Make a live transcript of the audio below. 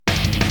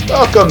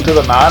Welcome to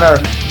the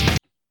manor.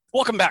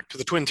 Welcome back to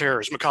the Twin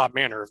Terrors Macabre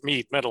Manor of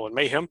Mead, Metal, and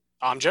Mayhem.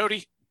 I'm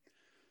Jody.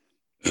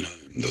 And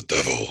I'm the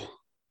devil.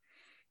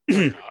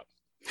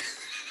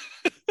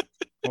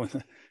 Well,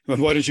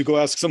 why don't you go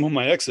ask some of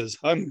my exes?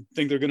 I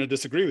think they're going to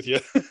disagree with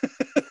you.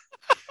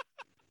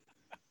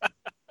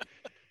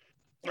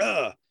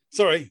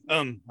 Sorry.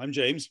 I'm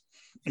James.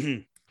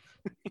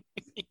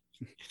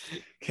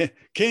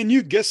 Can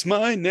you guess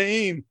my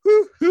name?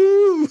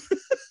 Woo-hoo!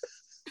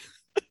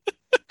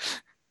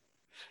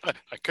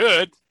 I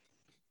could.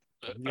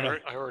 Yeah.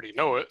 I already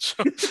know it.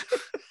 So.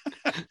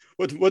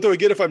 What do I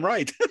get if I'm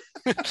right?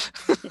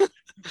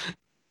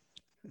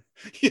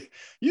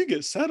 You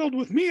get saddled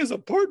with me as a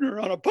partner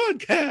on a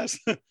podcast.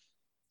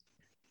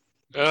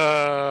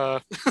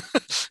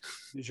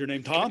 Is your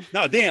name Tom?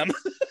 No, damn.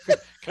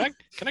 Can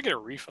I get a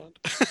refund?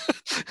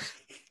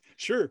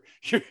 Sure.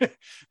 Here's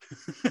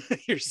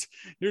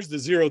the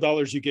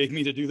 $0 you gave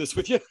me to do this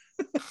with you.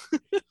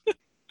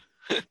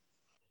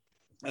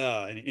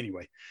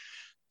 Anyway,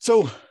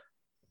 so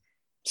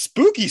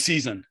spooky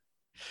season.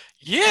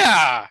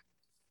 Yeah.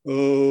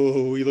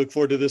 Oh, we look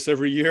forward to this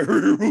every year.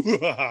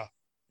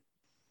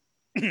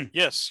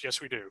 Yes,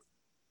 we do.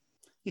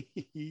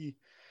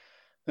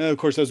 Of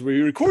course, as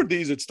we record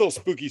these, it's still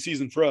spooky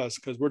season for us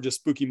because we're just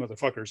spooky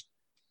motherfuckers.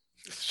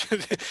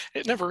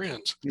 It never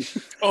ends.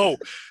 Oh,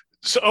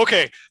 so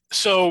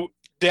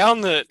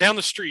down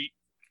the street,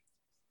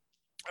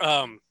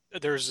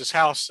 there's this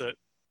house that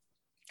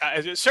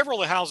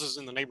several of the houses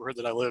in the neighborhood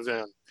that I live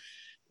in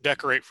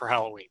decorate for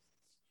Halloween.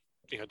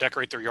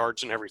 Decorate their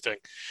yards and everything.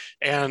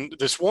 And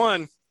this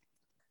one,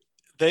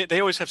 they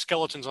always have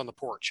skeletons on the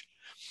porch.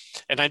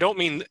 And I don't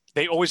mean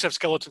they always have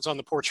skeletons on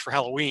the porch for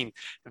Halloween.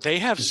 They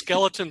have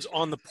skeletons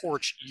on the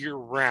porch year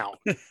round.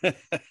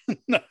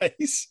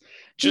 Nice.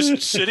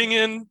 Just sitting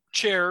in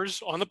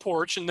chairs on the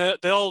porch, and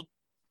they'll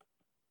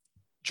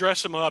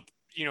dress them up,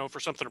 for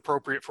something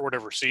appropriate for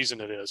whatever season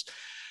it is.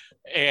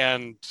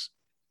 And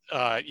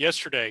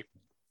yesterday,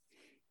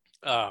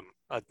 I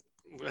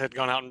had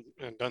gone out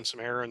and done some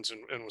errands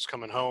and was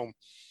coming home.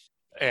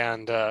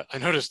 And I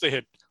noticed they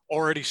had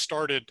already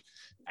started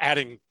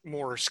adding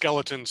more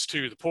skeletons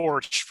to the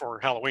porch for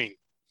Halloween.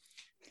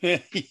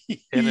 And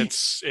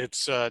it's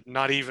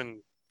not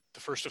even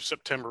the 1st of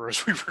September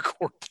as we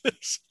record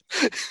this.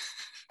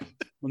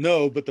 Well,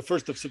 no, but the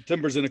 1st of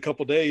September is in a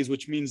couple days,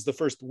 which means the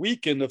first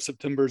weekend of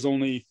September is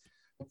only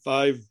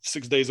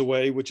 5-6 days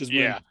away, which is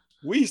when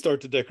we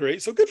start to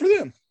decorate. So good for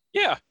them.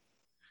 Yeah.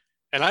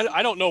 And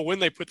I don't know when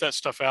they put that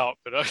stuff out,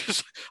 but I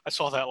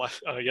saw that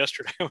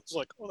yesterday. I was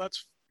like, oh,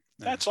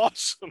 that's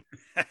awesome.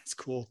 That's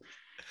cool.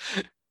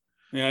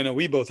 Yeah, I know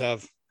we both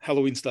have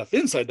Halloween stuff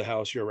inside the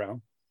house year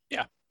round.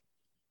 Yeah.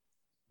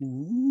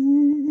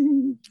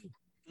 Ooh.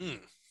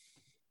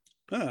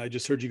 I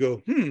just heard you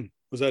go,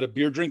 was that a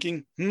beer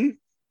drinking?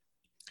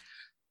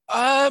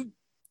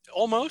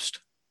 Almost.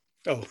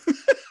 Oh.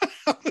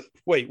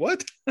 Wait,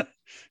 what?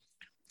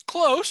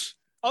 Close.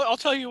 I'll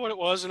tell you what it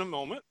was in a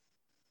moment.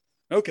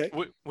 Okay.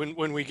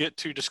 When we get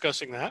to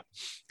discussing that.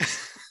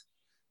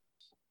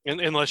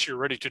 Unless you're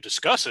ready to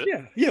discuss it.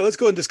 Yeah, let's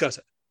go and discuss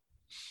it.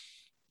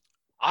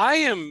 I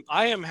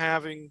am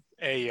having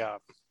a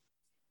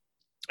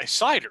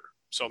cider.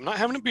 So I'm not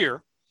having a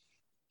beer,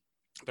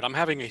 but I'm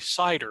having a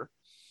cider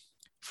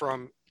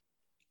from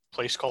a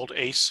place called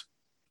Ace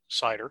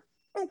Cider.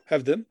 Oh,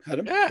 had them.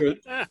 Yeah, good.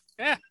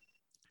 Yeah.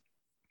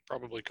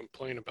 Probably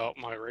complain about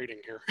my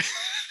rating here.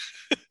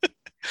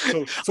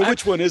 So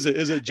which one is it?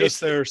 Is it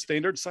just their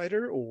standard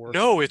cider or?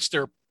 No, it's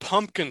their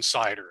pumpkin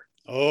cider.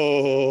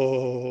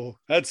 Oh,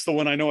 that's the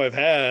one I know I've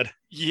had.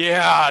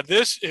 Yeah,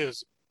 this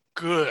is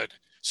good.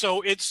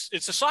 So it's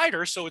a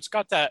cider, so it's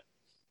got that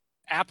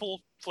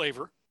apple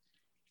flavor,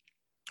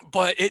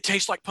 but it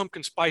tastes like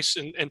pumpkin spice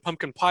and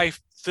pumpkin pie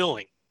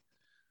filling.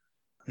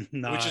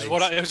 Nice. Which is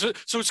what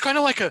so it's kind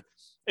of like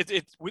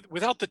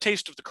without the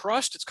taste of the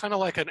crust, it's kind of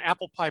like an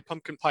apple pie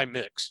pumpkin pie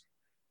mix.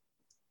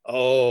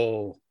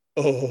 Oh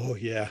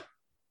yeah.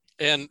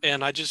 And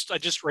I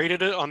just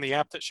rated it on the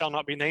app that shall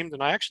not be named,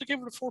 and I actually gave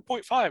it a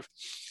 4.5.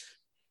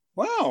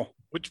 Wow.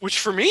 Which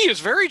for me is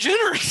very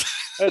generous.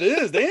 That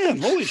is, damn,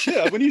 holy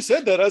shit. When you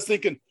said that, I was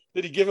thinking,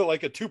 did he give it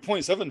like a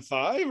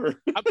 2.75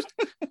 or?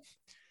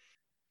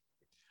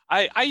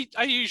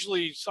 I'm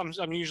usually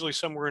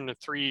somewhere in the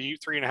 3.5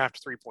 to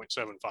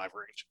 3.75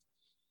 range.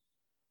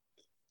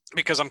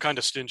 Because I'm kind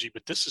of stingy,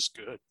 but this is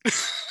good.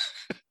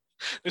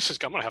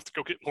 I'm gonna have to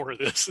go get more of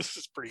this. This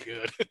is pretty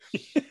good.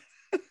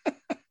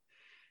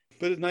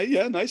 But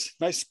nice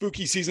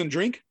spooky season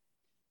drink.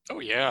 Oh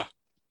yeah.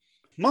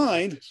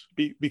 Mine,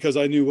 because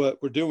I knew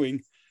what we're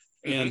doing,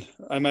 and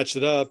I matched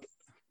it up,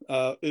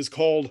 is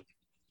called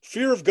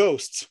Fear of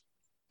Ghosts.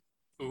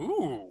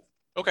 Ooh,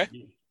 okay.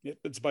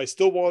 It's by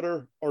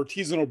Stillwater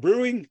Artisanal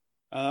Brewing.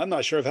 I'm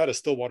not sure I've had a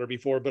Stillwater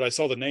before, but I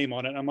saw the name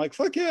on it. And I'm like,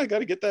 fuck yeah, I got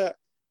to get that.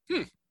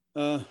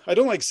 I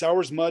don't like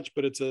sours much,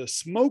 but it's a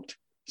smoked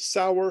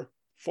sour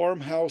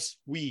farmhouse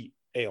wheat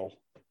ale.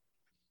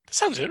 That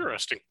sounds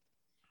interesting.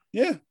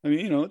 Yeah, I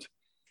mean,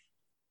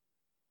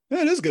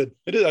 it is good.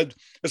 It is.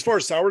 As far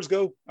as sours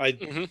go, I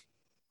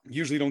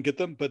Usually don't get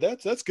them, but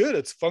that's good.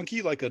 It's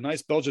funky, like a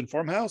nice Belgian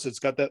farmhouse. It's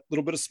got that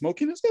little bit of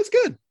smokiness. That's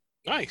good.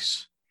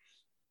 Nice.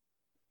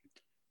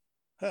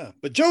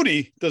 But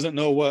Jody doesn't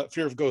know what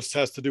Fear of Ghosts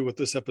has to do with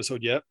this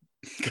episode yet.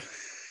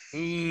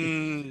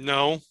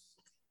 No.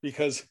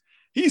 Because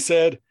he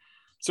said,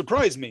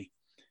 surprise me.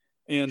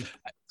 And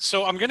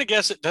so I'm going to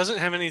guess it doesn't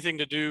have anything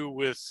to do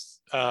with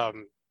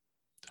the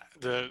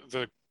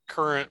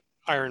current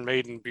Iron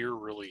Maiden beer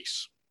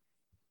release.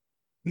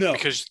 No.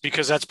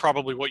 Because that's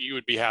probably what you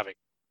would be having.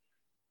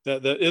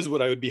 That is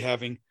what I would be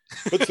having.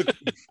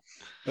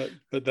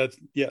 But that's,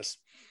 yes.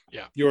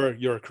 Yeah.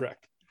 You're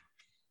correct.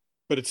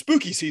 But it's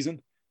spooky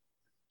season.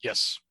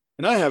 Yes.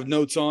 And I have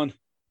notes on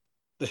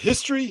the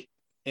history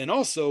and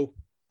also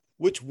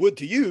which wood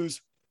to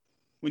use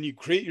when you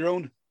create your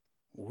own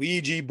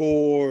Ouija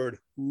board.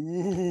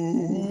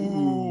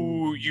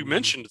 Ooh, you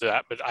mentioned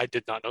that, but I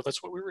did not know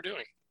that's what we were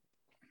doing.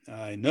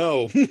 I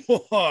know.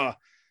 You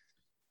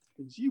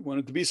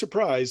wanted to be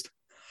surprised.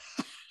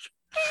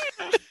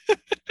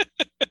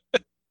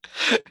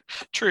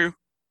 True.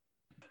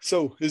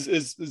 So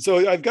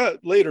so I've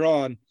got later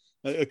on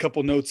a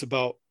couple notes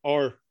about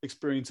our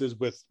experiences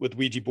with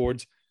Ouija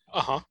boards.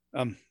 But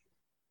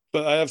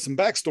I have some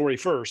backstory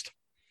first.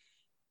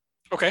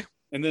 Okay.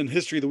 And then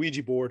history of the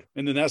Ouija board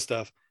and then that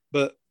stuff.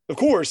 But of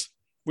course,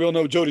 we all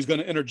know Jody's going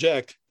to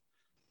interject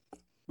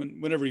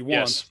whenever he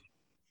wants.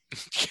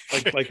 Yes.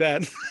 like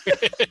that.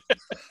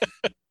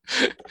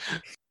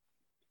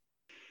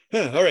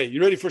 All right.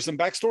 You ready for some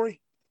backstory?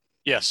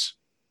 Yes.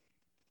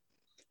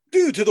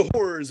 Due to the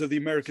horrors of the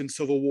American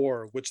Civil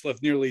War, which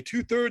left nearly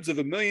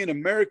 2/3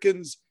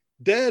 Americans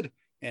dead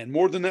and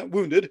more than that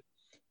wounded,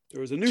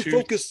 there was a new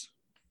focus.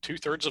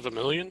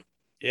 2/3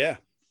 Yeah.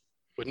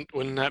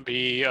 Wouldn't that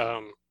be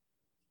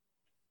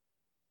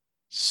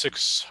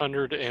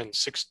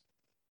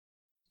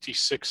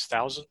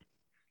 666,000?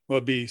 Well,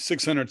 it'd be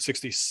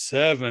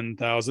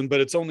 667,000,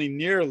 but it's only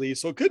nearly,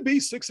 so it could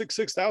be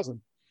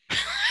 666,000.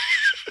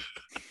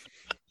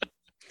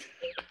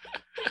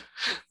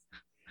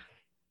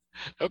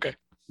 Okay.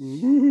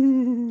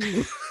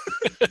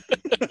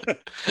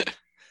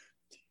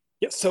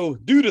 Yeah. So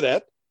due to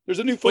that, there's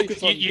a new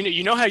focus on.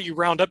 You know how you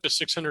round up to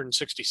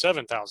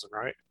 667,000,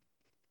 right?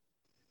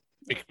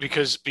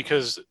 Because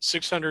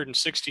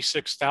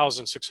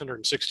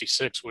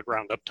 666,666 would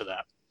round up to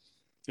that.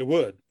 It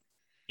would.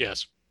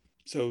 Yes.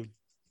 So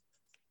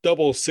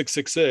double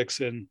 666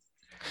 and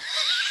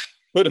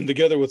put them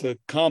together with a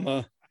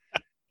comma,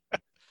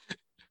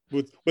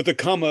 with a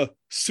comma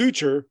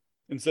suture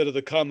instead of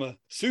the Kama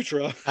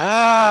Sutra.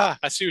 I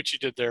see what you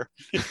did there.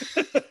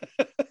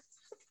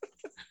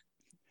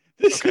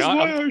 This is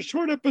why our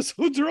short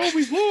episodes are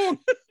always long.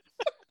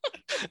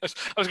 I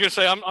was going to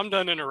say, I'm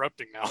done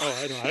interrupting now.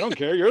 Oh, I don't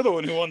care. You're the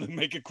one who wanted to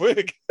make it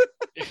quick.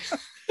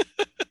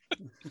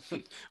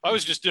 I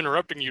was just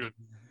interrupting you to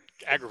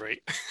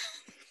aggravate.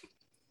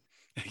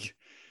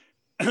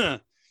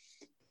 There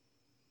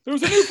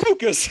was a new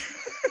focus.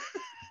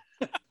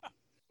 There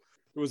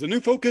was a new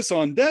focus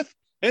on death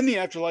and the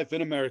afterlife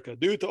in America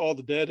due to all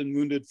the dead and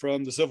wounded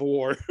from the Civil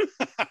War.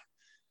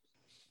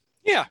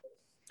 Yeah,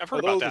 I've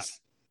heard about that.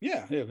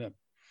 Yeah.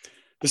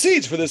 The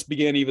seeds for this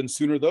began even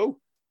sooner,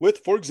 though, with,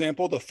 for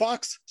example, the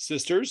Fox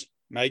sisters,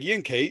 Maggie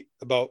and Kate,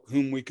 about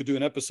whom we could do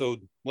an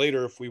episode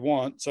later if we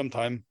want,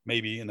 sometime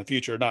maybe in the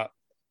future, not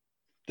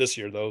this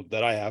year, though,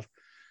 that I have.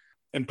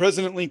 And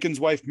President Lincoln's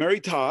wife,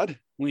 Mary Todd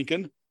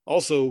Lincoln,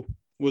 also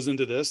was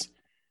into this.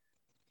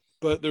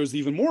 But there's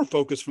even more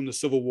focus from the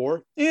Civil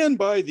War. And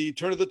by the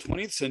turn of the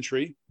 20th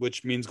century,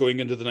 which means going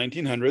into the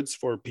 1900s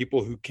for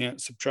people who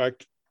can't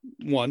subtract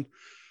one.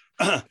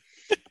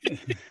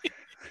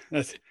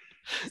 That's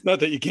not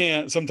that you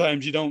can't.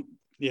 Sometimes you don't.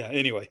 Yeah,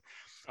 anyway.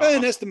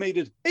 An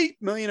estimated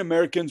 8 million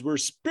Americans were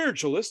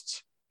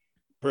spiritualists.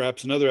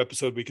 Perhaps another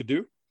episode we could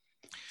do.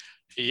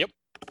 Yep.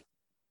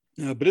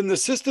 But in the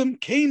system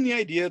came the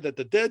idea that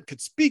the dead could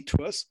speak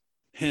to us,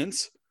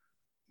 hence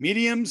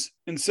mediums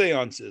and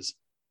seances,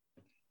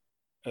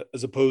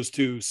 as opposed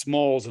to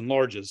smalls and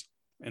larges.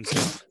 And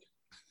so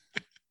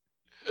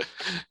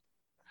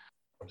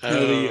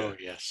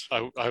yes.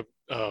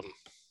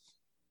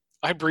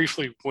 I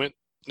briefly went,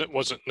 it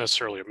wasn't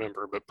necessarily a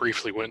member, but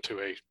briefly went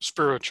to a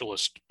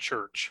spiritualist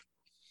church.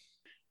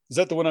 Is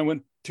that the one I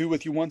went to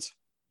with you once?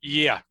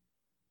 Yeah.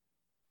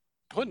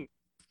 It wasn't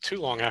too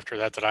long after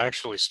that I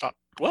actually stopped.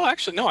 Well,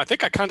 actually, no, I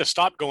think I kind of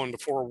stopped going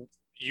before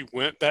you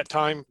went that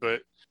time,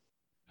 but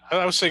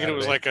I was thinking it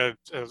was like an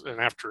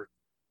after,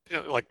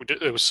 like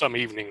it was some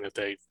evening that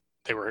they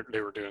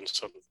were doing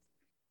some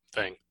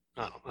thing.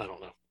 I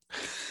don't know.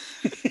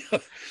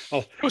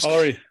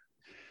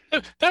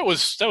 That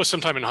was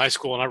sometime in high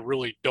school, and I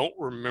really don't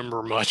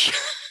remember much.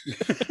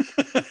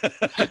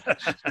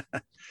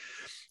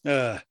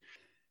 But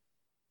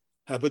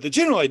the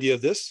general idea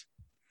of this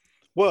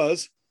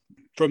was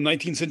from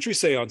 19th century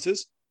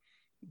seances,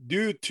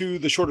 due to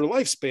the shorter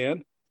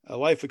lifespan.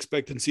 Life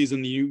expectancies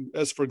in the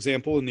U.S., for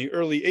example, in the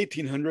early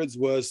 1800s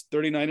was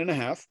 39 and a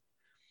half,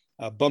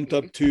 bumped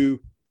up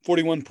to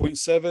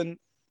 41.7 in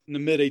the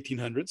mid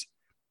 1800s.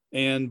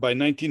 and by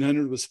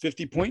 1900 was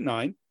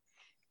 50.9.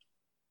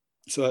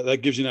 So that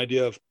gives you an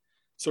idea of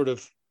sort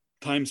of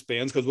time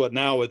spans, because what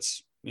now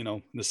it's, in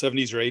the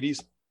 70s or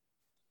 80s.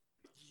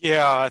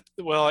 Yeah,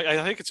 well,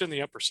 I think it's in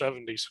the upper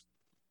 70s.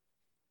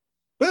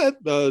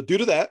 But due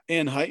to that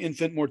and high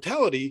infant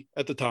mortality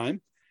at the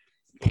time,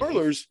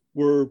 parlors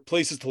were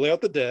places to lay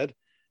out the dead,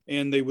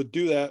 and they would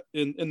do that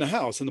in the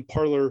house, in the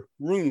parlor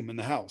room in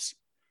the house.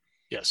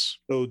 Yes.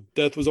 So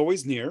death was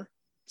always near.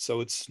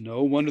 So it's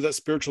no wonder that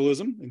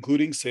spiritualism,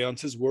 including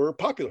seances, were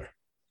popular.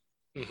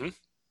 Mm-hmm.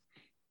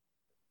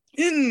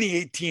 In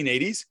the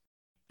 1880s,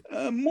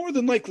 more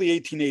than likely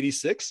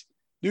 1886,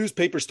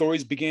 newspaper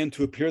stories began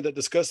to appear that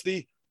discussed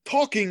the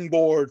talking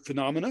board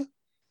phenomena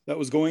that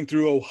was going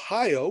through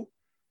Ohio,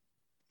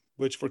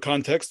 which for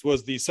context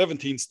was the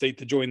 17th state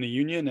to join the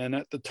Union. And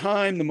at the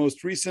time, the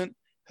most recent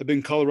had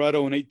been Colorado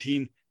in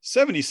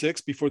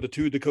 1876, before the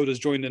two Dakotas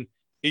joined in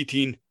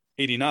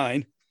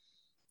 1889.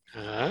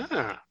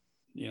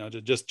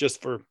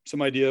 Just for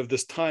some idea of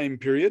this time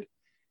period.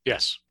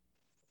 Yes.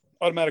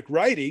 Automatic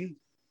writing,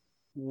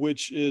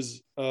 which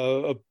is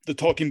the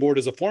talking board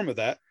as a form of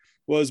that,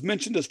 was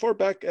mentioned as far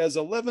back as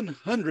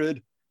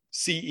 1100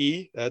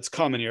 CE, that's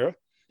Common Era,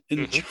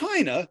 in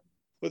China,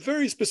 with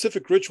very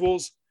specific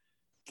rituals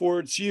for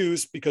its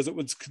use because it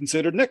was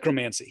considered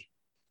necromancy.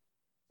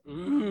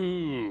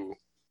 Ooh.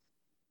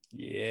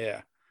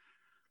 Yeah.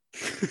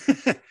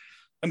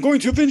 I'm going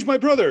to avenge my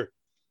brother.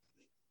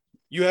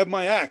 You have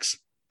my axe,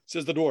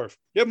 says the dwarf.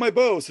 You have my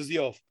bow, says the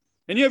elf.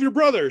 And you have your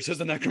brother, says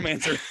the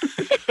necromancer.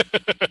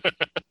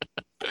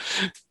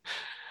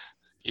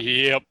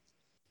 Yep.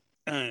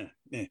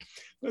 Yeah.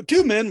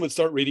 Two men would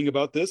start reading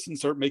about this and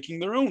start making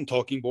their own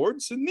talking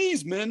boards. And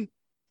these men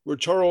were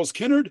Charles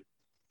Kennard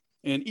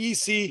and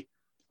E.C.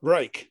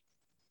 Reich.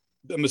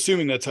 I'm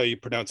assuming that's how you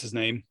pronounce his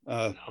name.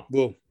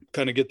 We'll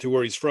kind of get to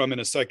where he's from in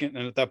a second.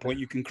 And at that point,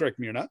 you can correct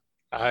me or not.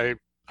 I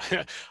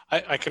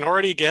can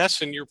already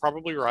guess, and you're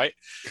probably right.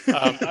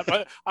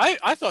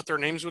 I thought their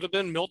names would have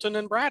been Milton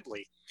and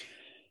Bradley.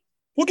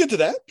 We'll get to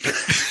that.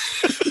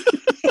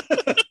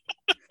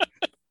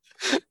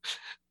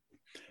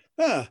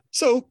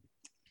 So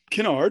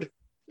Kennard,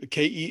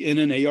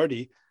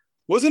 Kennard,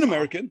 was an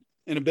American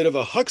and a bit of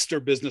a huckster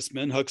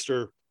businessman.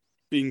 Huckster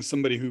being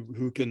somebody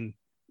who can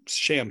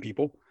sham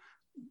people.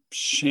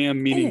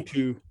 Sham meaning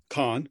to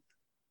con.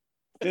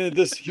 And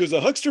he was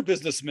a huckster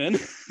businessman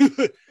who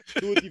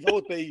would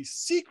develop a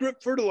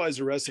secret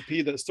fertilizer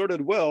recipe that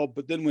started well,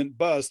 but then went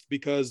bust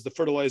because the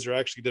fertilizer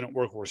actually didn't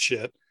work worth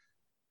shit.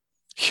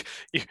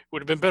 You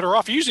would have been better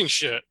off using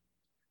shit.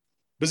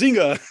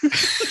 Bazinga.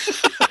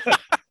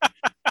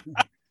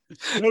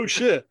 No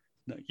shit.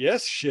 No,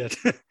 yes, shit.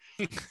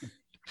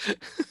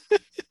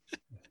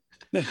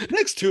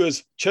 Next to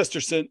his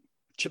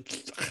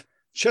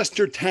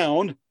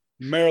Chestertown,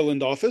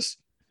 Maryland office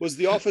was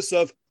the office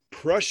of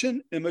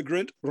Prussian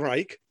Immigrant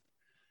Reich,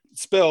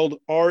 spelled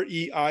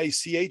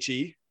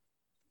R-E-I-C-H-E.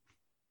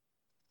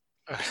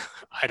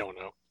 I don't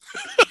know.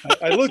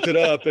 I looked it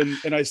up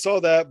and I saw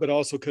that, but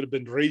also could have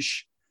been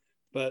Reich.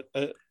 But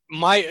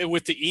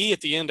with the E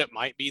at the end, it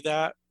might be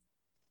that.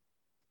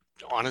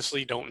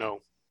 Honestly, don't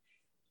know.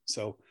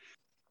 So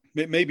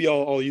maybe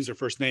I'll use their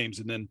first names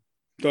and then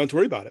don't have to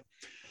worry about it.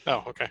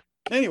 Oh, okay.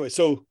 Anyway,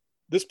 so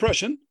this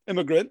Prussian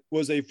immigrant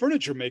was a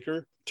furniture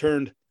maker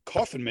turned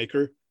coffin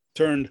maker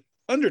turned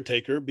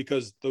undertaker,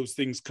 because those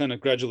things kind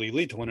of gradually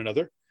lead to one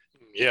another.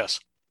 Yes.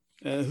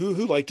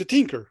 Who liked to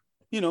tinker,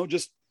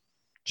 just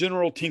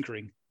general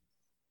tinkering.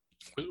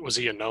 Was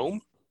he a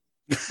gnome?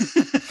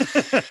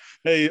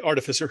 Hey,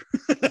 artificer.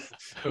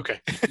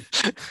 Okay.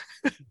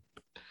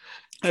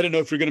 I don't know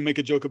if you're going to make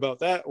a joke about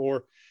that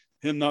or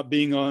him not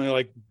being on,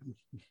 like,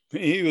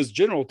 he was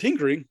general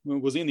tinkering.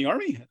 Was he in the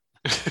army?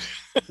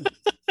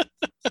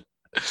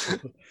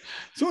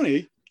 So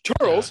anyway,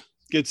 Charles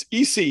gets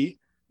EC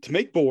to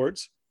make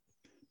boards,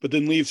 but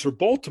then leaves for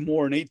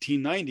Baltimore in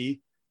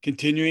 1890,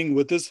 continuing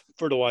with his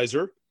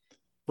fertilizer,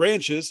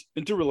 branches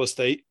into real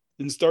estate,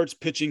 and starts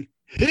pitching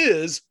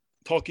his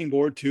talking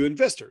board to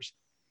investors.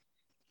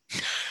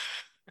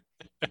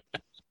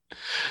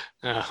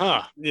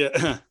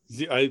 Yeah,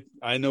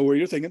 I know where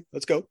you're thinking.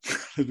 Let's go.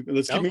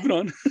 Let's keep moving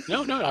on.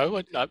 No, I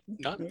would not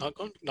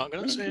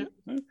going to say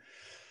it.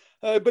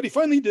 But he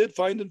finally did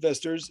find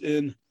investors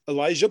in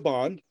Elijah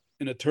Bond,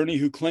 an attorney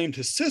who claimed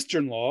his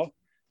sister-in-law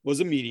was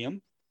a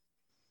medium,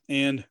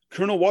 and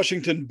Colonel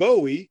Washington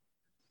Bowie,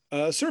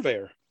 a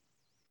surveyor.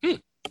 You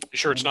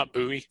sure it's not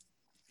Bowie?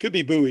 Could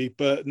be Bowie,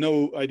 but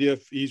no idea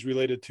if he's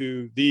related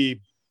to the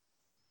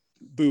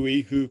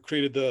Bowie who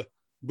created the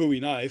Bowie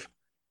knife.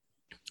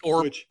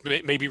 Or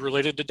maybe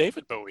related to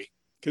David Bowie.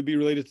 Could be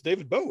related to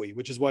David Bowie,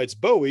 which is why it's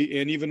Bowie.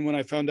 And even when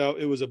I found out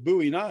it was a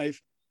Bowie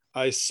knife,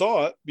 I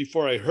saw it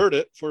before I heard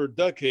it for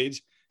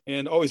decades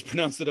and always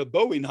pronounced it a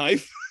Bowie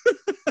knife.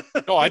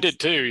 Oh, I did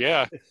too,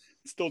 yeah.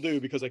 Still do,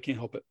 because I can't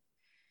help it.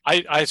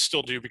 I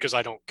still do because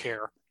I don't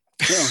care.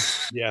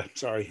 Yeah,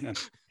 sorry.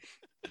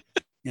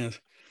 Yes.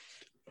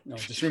 No,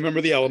 just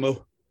remember the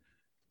Alamo.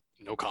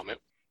 No comment.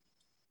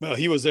 Well,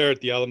 he was there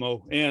at the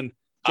Alamo, and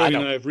Jody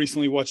and I have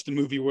recently watched a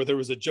movie where there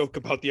was a joke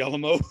about the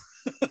Alamo.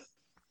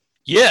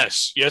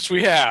 Yes,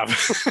 we have.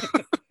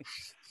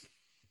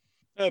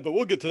 But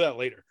we'll get to that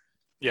later.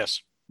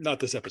 Yes. Not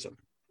this episode.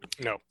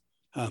 No.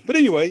 But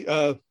anyway,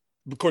 of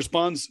course,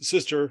 Bond's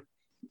sister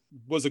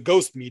was a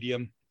ghost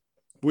medium.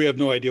 We have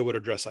no idea what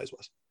her dress size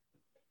was.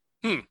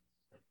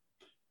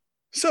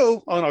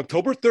 So on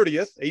October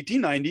 30th,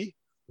 1890,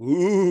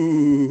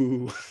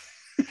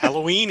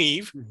 Halloween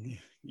Eve.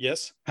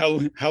 Yes,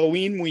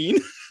 Halloween ween.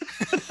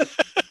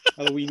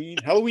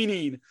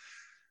 Halloween.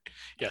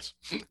 Yes.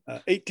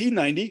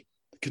 1890,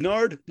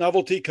 Kennard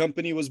Novelty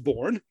Company was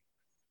born.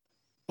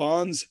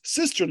 Bond's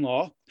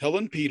sister-in-law,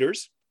 Helen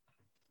Peters.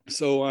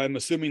 So I'm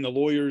assuming the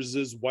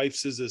lawyer's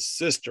wife's is his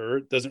sister.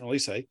 It doesn't really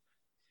say.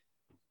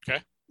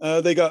 Okay.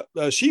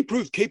 She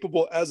proved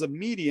capable as a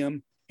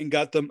medium and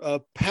got them a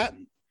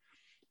patent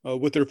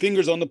with their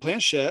fingers on the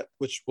planchette,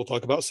 which we'll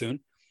talk about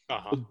soon.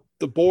 Uh-huh.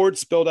 The board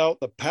spelled out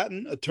the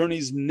patent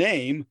attorney's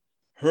name,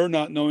 her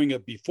not knowing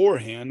it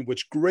beforehand,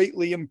 which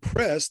greatly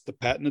impressed the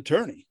patent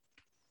attorney.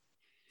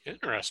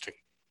 Interesting.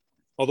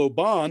 Although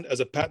Bond, as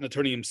a patent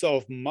attorney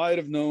himself, might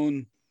have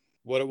known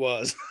what it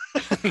was.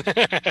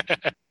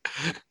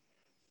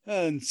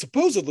 And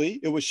supposedly,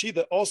 it was she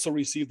that also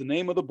received the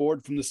name of the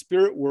board from the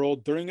spirit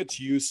world during its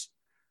use,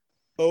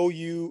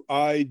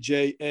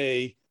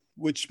 Ouija,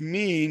 which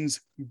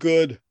means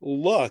good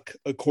luck,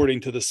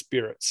 according to the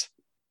spirits.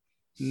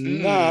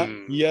 Not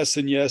yes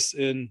and yes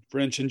in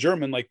French and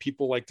German, like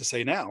people like to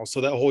say now.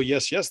 So that whole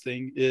yes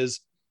thing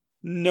is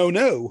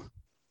no.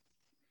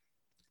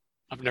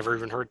 I've never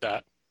even heard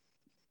that.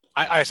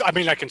 I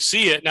mean, I can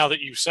see it now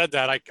that you said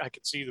that. I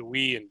can see the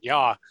we and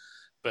yeah,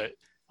 but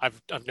I've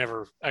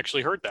never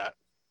actually heard that.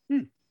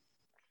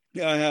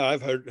 Yeah,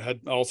 I've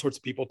had all sorts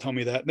of people tell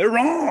me that. They're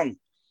wrong.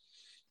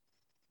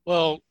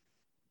 Well,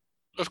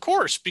 of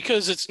course,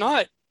 because it's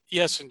not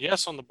yes and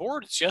yes on the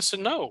board. It's yes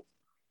and no.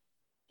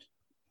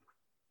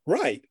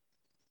 Right.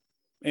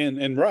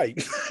 And right.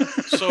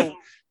 So,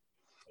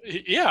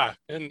 yeah.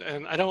 And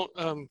I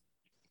don't,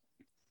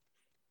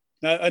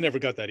 I never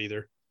got that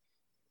either.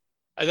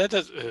 That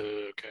does,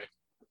 okay.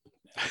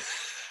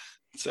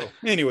 So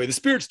anyway, the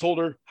spirits told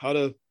her how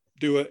to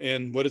do it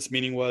and what its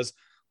meaning was.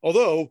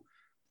 Although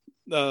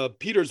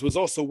Peters was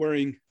also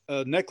wearing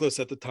a necklace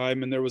at the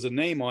time and there was a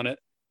name on it.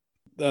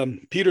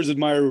 Peters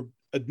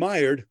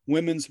admired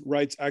women's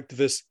rights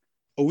activist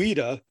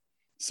Ouida.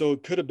 So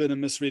it could have been a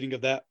misreading of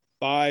that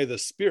by the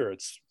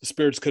spirits. The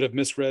spirits could have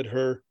misread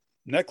her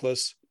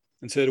necklace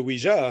and said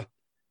Ouija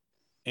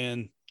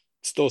and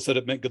still said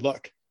it meant good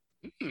luck.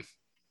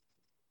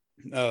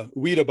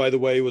 Ouida, by the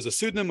way, was a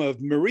pseudonym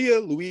of Maria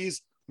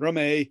Louise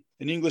Ramey,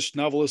 an English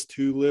novelist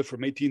who lived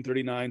from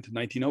 1839 to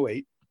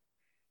 1908.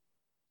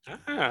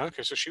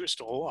 Okay, so she was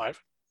still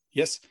alive.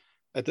 Yes,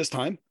 at this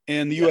time.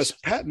 And the U.S.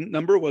 patent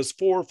number was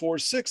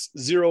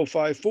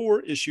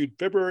 446054, issued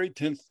February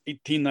 10th,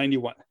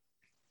 1891.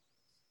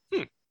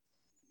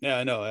 Yeah,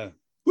 I know.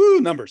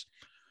 Numbers.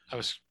 I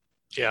was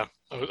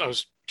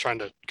trying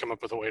to come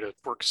up with a way to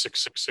work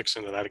 666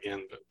 into that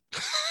again, but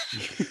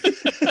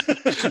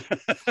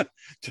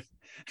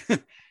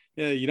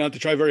yeah, you don't have to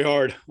try very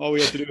hard. All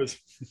we have to do is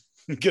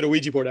get a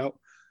Ouija board out.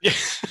 Yeah.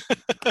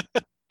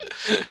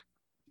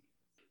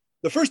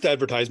 The first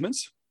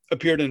advertisements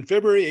appeared in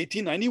February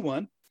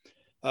 1891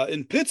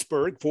 in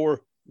Pittsburgh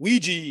for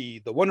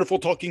Ouija, the wonderful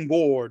talking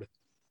board,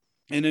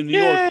 and in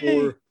New York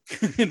for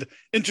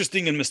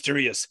interesting and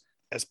mysterious,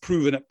 as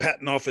proven at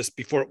patent office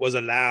before it was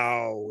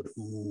allowed.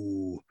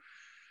 Ooh.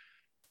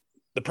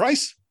 The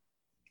price?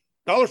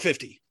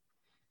 $1.50.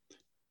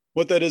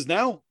 What that is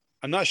now,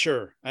 I'm not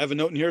sure. I have a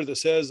note in here that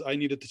says I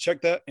needed to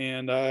check that,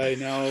 and I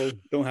now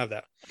don't have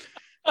that.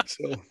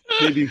 So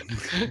maybe.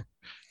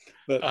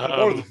 But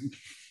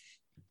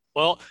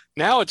well,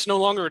 now it's no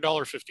longer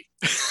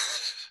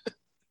 $1.50.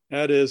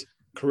 That is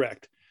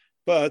correct.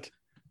 But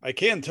I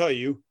can tell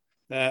you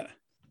that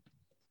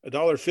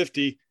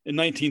 $1.50 in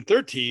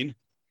 1913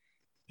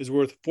 is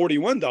worth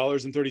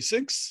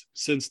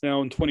 $41.36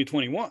 now in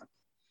 2021.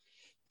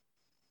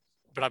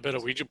 But I bet a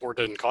Ouija board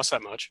doesn't cost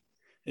that much.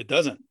 It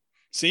doesn't.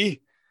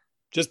 See,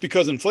 just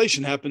because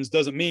inflation happens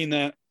doesn't mean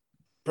that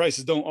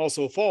prices don't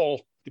also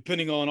fall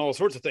depending on all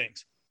sorts of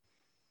things.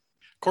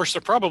 Of course,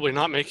 they're probably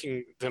not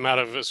making them out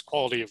of as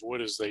quality of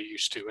wood as they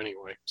used to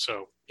anyway.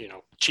 So,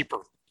 cheaper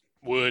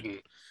wood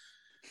and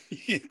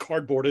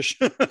cardboardish.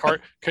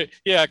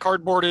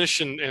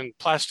 Cardboardish and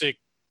plastic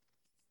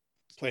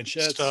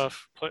planchettes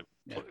stuff.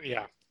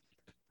 Yeah.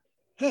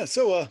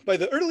 So by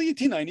the early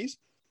 1890s,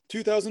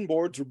 2,000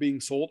 boards were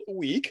being sold a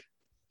week,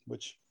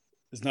 which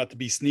is not to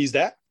be sneezed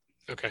at.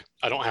 Okay.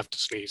 I don't have to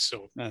sneeze.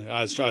 So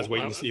I was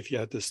waiting to see if you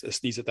had to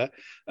sneeze at that.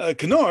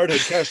 Kennard had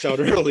cashed out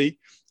early,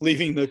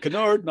 leaving the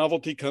Kennard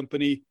Novelty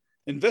Company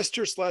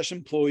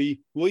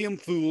investor/employee William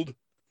Fuld,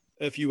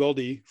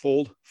 F-U-L-D,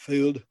 Fuld,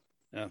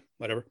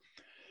 whatever,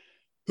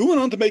 who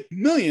went on to make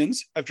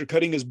millions after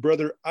cutting his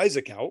brother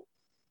Isaac out.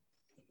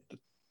 The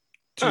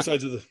two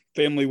sides of the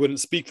family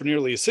wouldn't speak for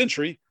nearly a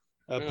century,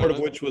 part of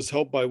which was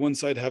helped by one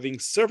side having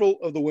several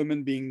of the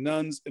women being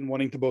nuns and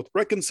wanting to both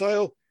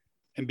reconcile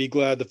and be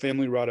glad the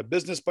family were out of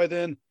business by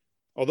then,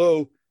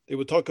 although they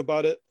would talk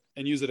about it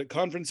and use it at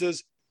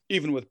conferences,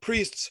 even with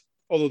priests,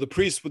 although the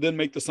priests would then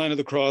make the sign of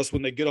the cross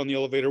when they get on the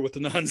elevator with the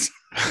nuns.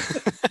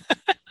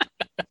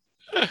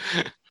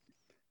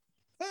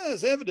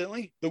 As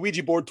evidently, the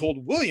Ouija board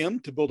told William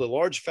to build a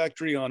large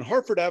factory on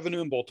Harford Avenue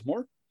in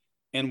Baltimore.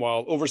 And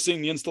while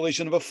overseeing the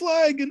installation of a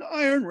flag, an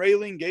iron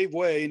railing gave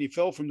way and he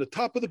fell from the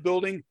top of the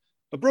building,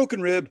 a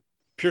broken rib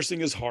piercing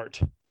his heart.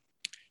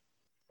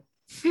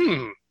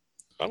 That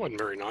wasn't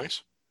very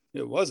nice.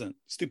 It wasn't.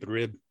 Stupid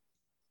rib.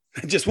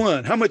 Just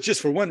one. How much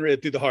just for one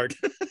rib through the heart?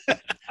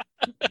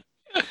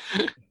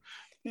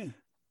 Yeah.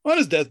 On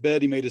his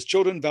deathbed, he made his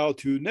children vow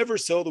to never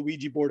sell the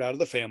Ouija board out of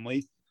the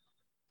family.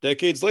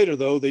 Decades later,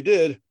 though, they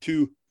did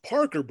to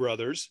Parker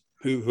Brothers,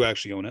 who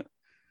actually own it.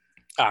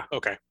 Ah,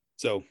 okay.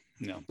 So,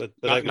 no, but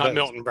not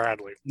Milton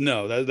Bradley.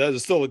 No, that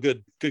is still a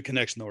good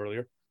connection though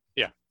earlier.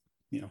 Yeah.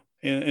 You know,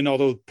 and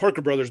although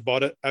Parker Brothers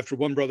bought it after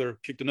one brother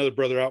kicked another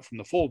brother out from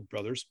the Fold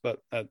brothers, but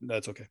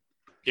that's okay.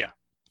 Yeah.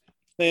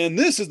 And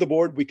this is the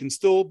board we can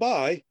still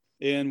buy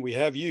and we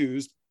have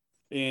used,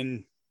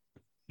 and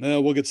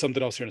we'll get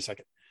something else here in a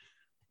second.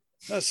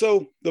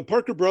 So the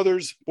Parker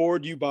Brothers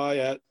board you buy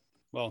at,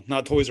 well,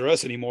 not Toys R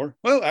Us anymore.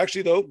 Well,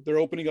 actually, though, they're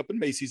opening up in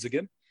Macy's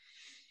again.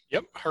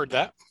 Yep, heard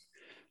that.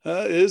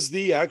 Is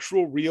the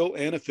actual real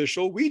and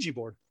official Ouija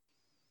board.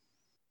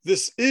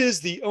 This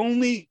is the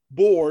only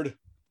board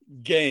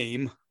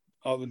game.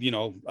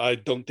 I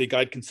don't think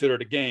I'd consider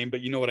it a game,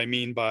 but you know what I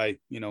mean by,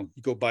 you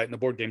go buy it in the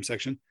board game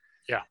section.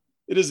 Yeah.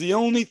 It is the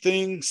only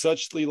thing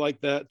suchly like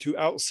that to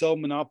outsell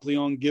Monopoly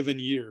on given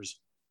years.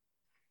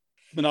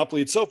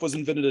 Monopoly itself was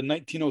invented in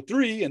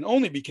 1903 and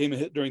only became a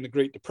hit during the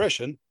Great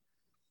Depression.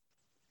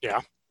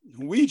 Yeah.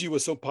 Ouija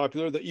was so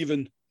popular that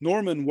even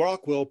Norman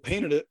Rockwell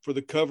painted it for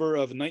the cover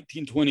of a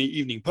 1920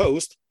 Evening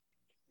Post.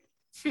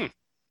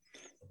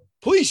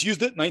 Police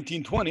used it in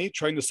 1920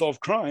 trying to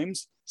solve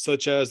crimes,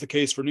 such as the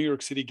case for New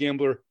York City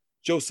gambler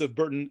Joseph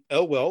Burton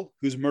Elwell,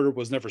 whose murder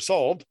was never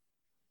solved.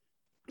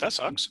 That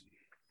sucks.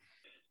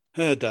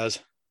 It does.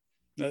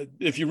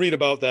 If you read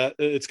about that,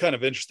 it's kind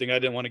of interesting. I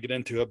didn't want to get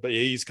into it, but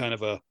he's kind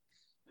of a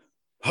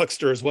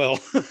huckster as well.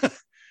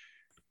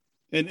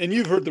 And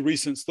you've heard the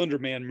recent Slender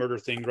Man murder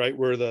thing, right?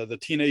 Where the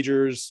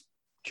teenagers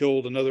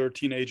killed another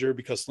teenager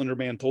because Slender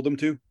Man told them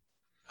to.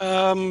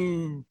 I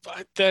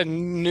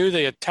knew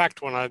they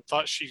attacked one. I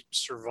thought she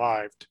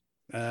survived.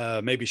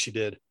 Maybe she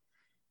did.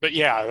 But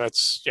yeah,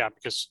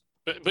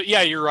 but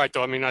yeah, you're right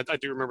though. I mean, I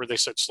do remember they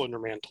said Slender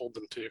Man told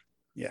them to.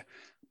 Yeah.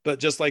 But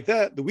just like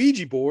that, the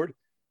Ouija board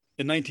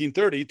in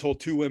 1930 told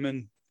two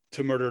women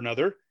to murder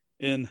another.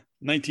 In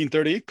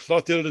 1930,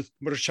 Clotilde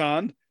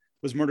Marchand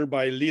was murdered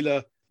by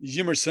Lila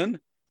Jimerson,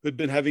 who had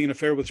been having an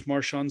affair with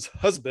Marchand's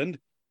husband.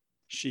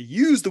 She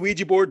used the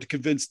Ouija board to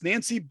convince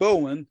Nancy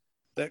Bowen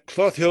that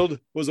Clotilde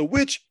was a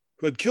witch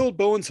who had killed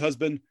Bowen's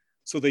husband,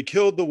 so they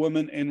killed the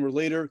woman and were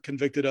later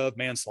convicted of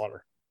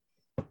manslaughter.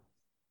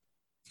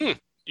 You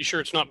sure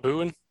it's not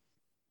Bowen?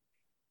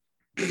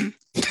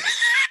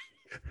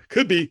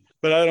 Could be,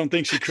 but I don't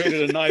think she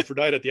traded a knife or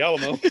died at the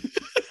Alamo.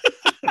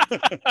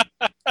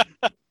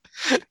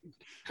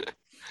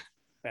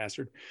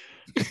 Bastard.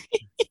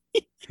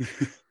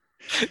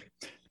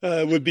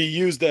 Would be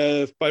used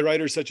by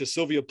writers such as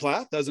Sylvia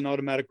Plath as an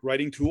automatic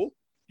writing tool,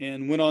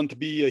 and went on to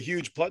be a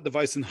huge plot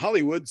device in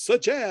Hollywood,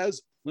 such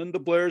as Linda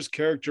Blair's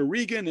character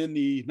Regan in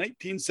the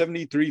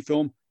 1973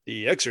 film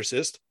The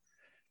Exorcist.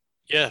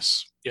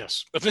 Yes.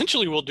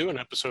 Eventually we'll do an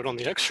episode on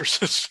The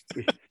Exorcist.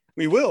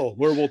 We will,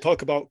 where we'll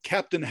talk about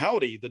Captain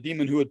Howdy, the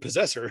demon who would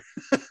possess her.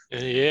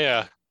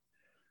 Yeah.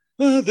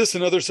 This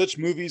and other such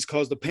movies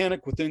caused a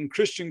panic within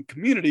Christian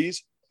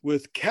communities,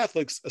 with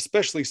Catholics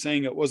especially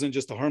saying it wasn't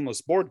just a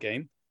harmless board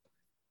game.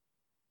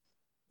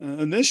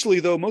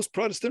 Initially, though, most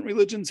Protestant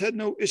religions had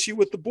no issue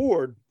with the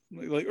board,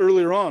 like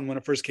earlier on when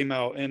it first came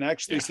out, and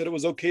actually said it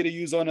was okay to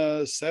use on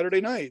a Saturday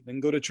night and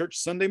go to church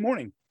Sunday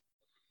morning.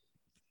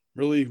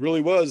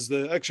 Really was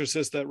The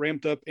Exorcist that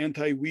ramped up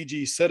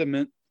anti-Ouija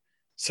sentiment.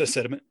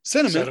 Kind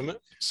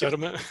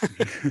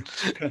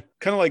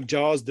of like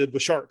Jaws did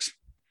with sharks.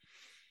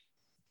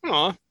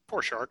 Aw,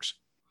 poor sharks.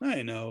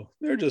 I know.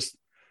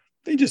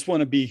 They just want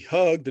to be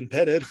hugged and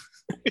petted.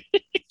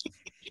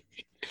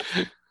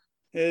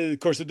 Of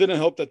course, it didn't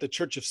help that the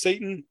Church of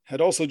Satan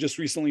had also just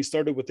recently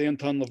started with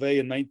Anton LaVey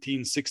in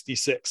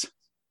 1966.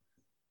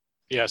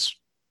 Yes.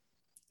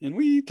 And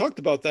we talked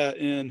about that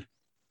in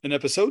an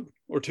episode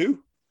or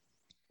two.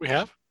 We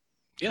have?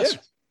 Yes.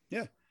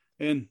 Yeah.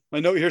 And my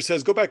note here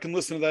says, go back and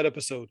listen to that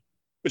episode,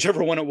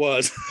 whichever one it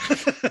was.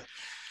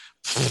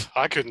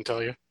 I couldn't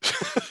tell you.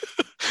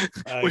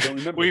 I don't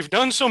remember. We've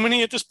done so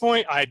many at this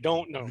point. I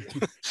don't know.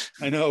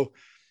 I know.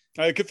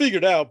 I could figure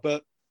it out,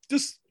 but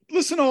just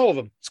listen to all of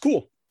them. It's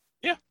cool.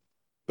 Yeah.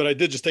 But I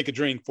did just take a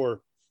drink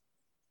for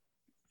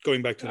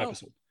going back to an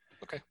episode.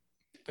 Okay.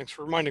 Thanks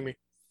for reminding me.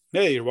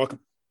 Hey, you're welcome.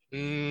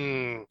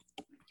 All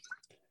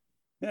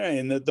right,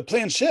 and the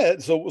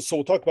planchette. So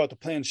we'll talk about the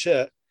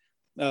planchette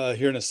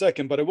here in a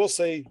second. But I will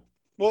say,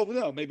 well,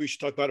 no, maybe we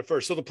should talk about it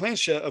first. So the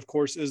planchette, of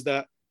course, is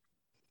that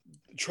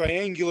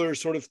triangular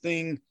sort of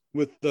thing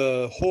with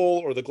the hole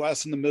or the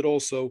glass in the middle.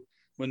 So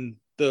when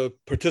the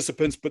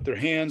participants put their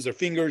hands, their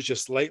fingers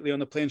just lightly on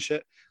the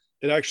planchette,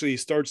 it actually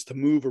starts to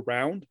move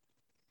around.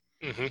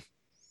 Mm-hmm.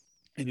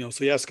 And,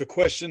 so you ask a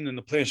question and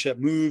the planchette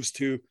moves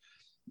to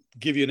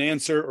give you an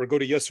answer or go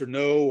to yes or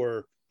no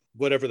or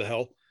whatever the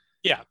hell.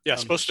 Yeah.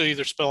 Supposed to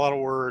either spell out a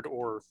word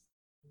or.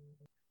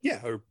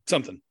 Yeah, or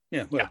something.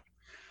 Yeah. Yeah.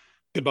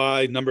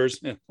 Goodbye,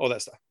 numbers, all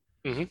that stuff.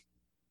 Mm-hmm.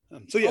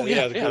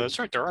 Yeah, that's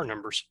right. There are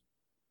numbers.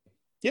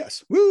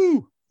 Yes.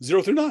 Woo!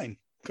 0 through 9,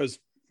 because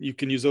you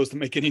can use those to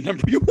make any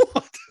number you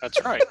want.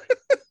 That's right.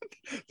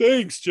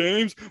 Thanks,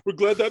 James. We're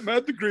glad that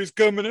math degree is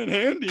coming in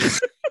handy.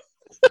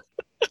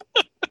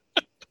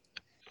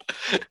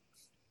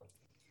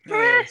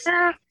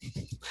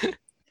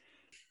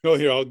 Oh,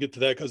 here, I'll get to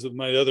that because of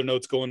my other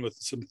notes going with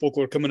some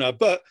folklore coming up.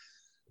 But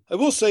I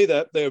will say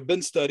that there have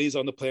been studies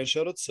on the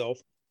planchette itself,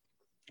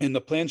 and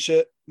the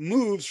planchette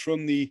moves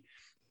from the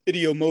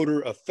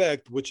ideomotor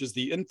effect, which is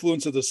the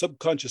influence of the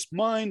subconscious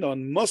mind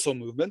on muscle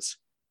movements.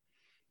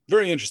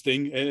 Very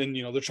interesting. And,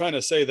 they're trying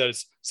to say that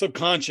it's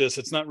subconscious.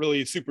 It's not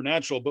really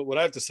supernatural. But what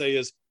I have to say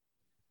is,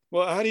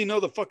 well, how do you know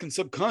the fucking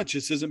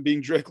subconscious isn't being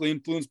directly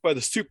influenced by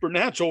the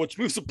supernatural, which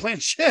moves the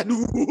planchette?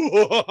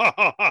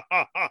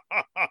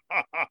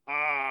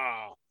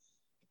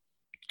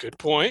 Good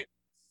point.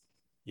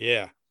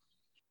 Yeah.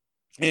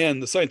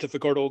 And the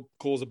scientific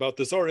articles about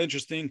this are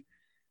interesting.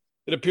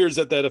 It appears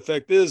that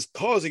effect is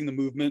causing the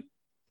movement,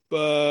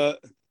 but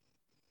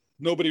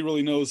nobody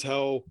really knows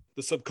how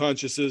the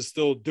subconscious is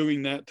still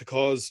doing that to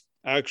cause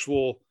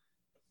actual,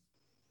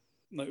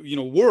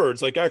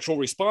 words, like actual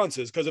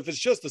responses. Because if it's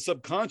just the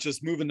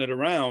subconscious moving it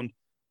around,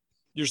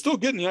 you're still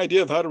getting the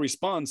idea of how to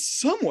respond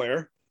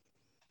somewhere.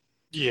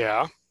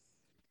 Yeah.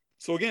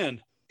 So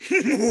again,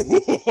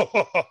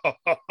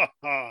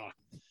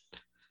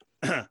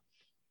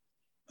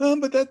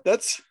 but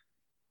that's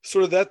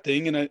sort of that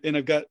thing. And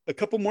I've got a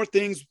couple more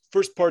things.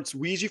 First part's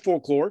Ouija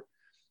folklore.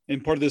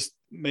 And part of this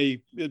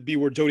may be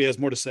where Jody has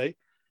more to say.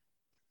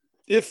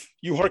 If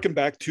you harken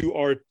back to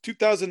our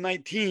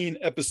 2019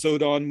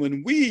 episode on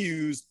when we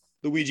used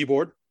the Ouija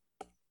board.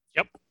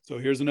 Yep. So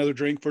here's another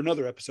drink for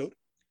another episode.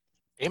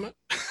 Damn it.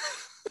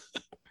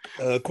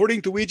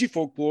 According to Ouija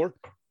folklore,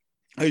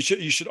 you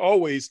should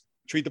always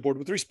treat the board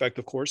with respect,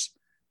 of course.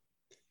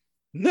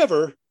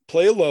 Never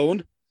play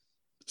alone.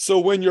 So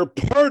when your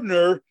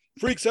partner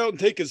freaks out and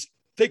takes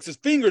his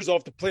fingers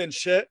off the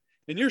planchette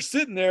and you're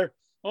sitting there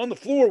on the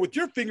floor with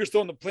your fingers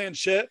still on the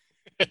planchette,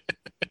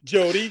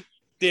 Jody,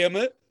 damn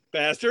it,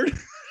 bastard.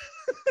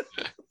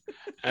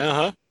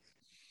 Uh-huh.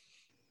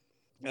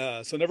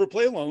 So never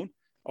play alone.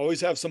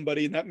 Always have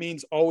somebody, and that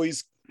means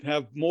always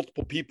have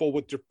multiple people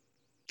with their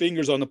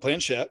fingers on the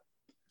planchette.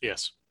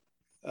 Yes.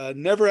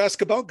 Never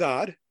ask about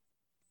God.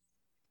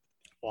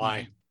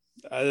 Why?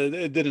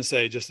 It didn't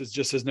say. It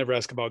just says never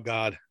ask about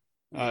God.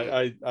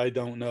 I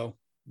don't know.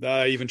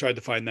 I even tried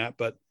to find that,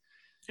 but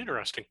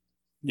interesting.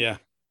 Yeah.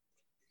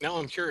 Now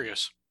I'm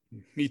curious.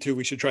 Me too.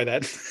 We should try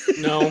that.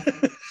 No.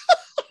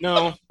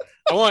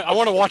 I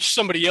want to watch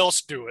somebody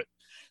else do it.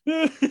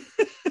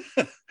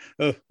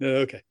 Oh,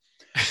 okay.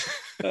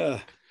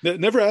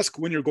 Never ask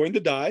when you're going to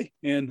die.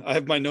 And I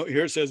have my note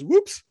here. It says,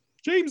 whoops,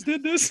 James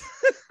did this.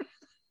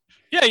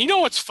 Yeah. You know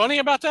what's funny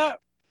about that?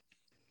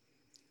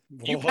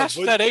 You passed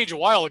that age a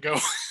while ago.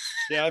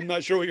 Yeah. I'm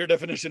not sure what your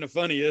definition of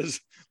funny is.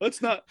 Let's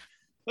not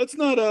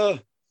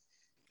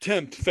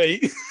tempt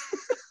fate.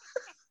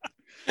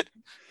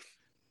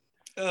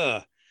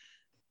 And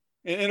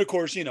of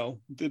course,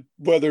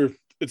 whether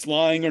it's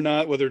lying or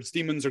not, whether it's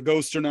demons or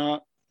ghosts or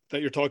not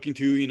that you're talking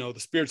to, the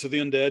spirits of the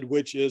undead,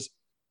 which is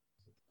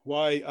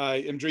why I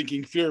am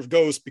drinking Fear of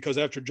Ghosts, because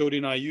after Jody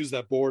and I used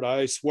that board,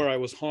 I swear I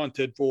was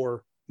haunted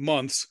for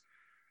months.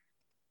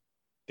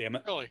 Damn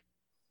it. Really?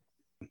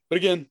 But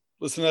again,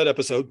 listen to that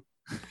episode,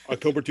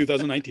 October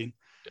 2019.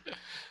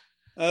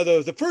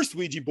 The first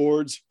Ouija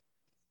boards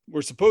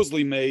were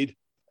supposedly made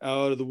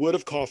out of the wood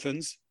of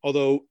coffins,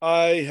 although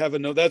I have a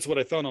note. That's what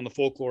I found on the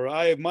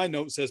folklore. My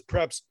note says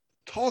perhaps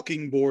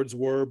talking boards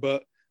were,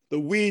 but the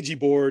Ouija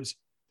boards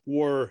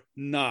were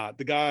not.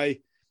 The guy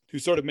who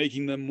started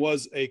making them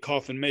was a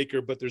coffin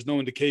maker, but there's no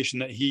indication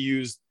that he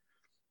used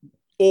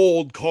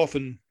old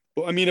coffin.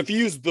 I mean, if he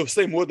used the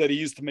same wood that he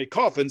used to make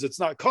coffins, it's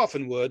not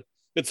coffin wood.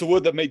 It's the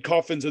wood that made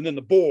coffins and then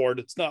the board.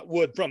 It's not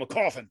wood from a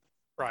coffin.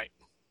 Right.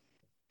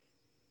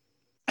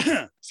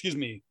 Excuse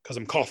me, because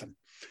I'm coughing.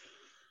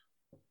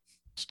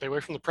 Stay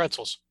away from the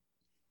pretzels.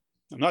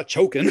 I'm not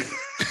choking.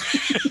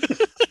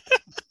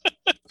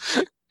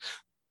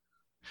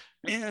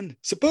 And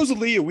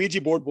supposedly a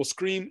Ouija board will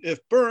scream if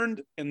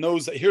burned, and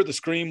those that hear the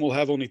scream will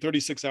have only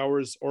 36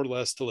 hours or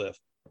less to live.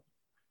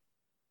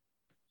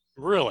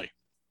 Really?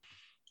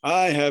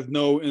 I have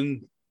no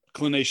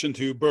inclination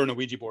to burn a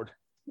Ouija board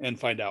and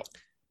find out.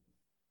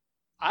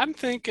 I'm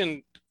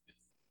thinking,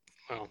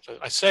 well,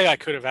 I say I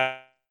could have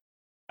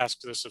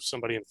asked this of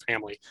somebody in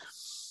family,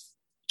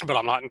 but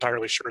I'm not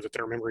entirely sure that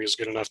their memory is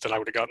good enough that I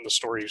would have gotten the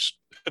stories,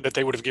 that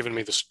they would have given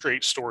me the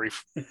straight story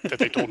that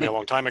they told me a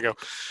long time ago.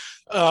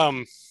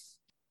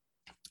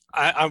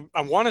 I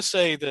want to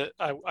say that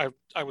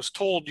I was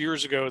told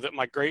years ago that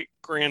my great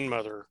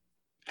grandmother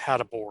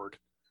had a board,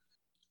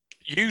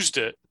 used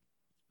it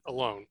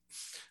alone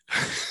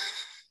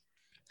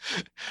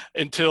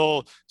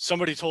until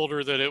somebody told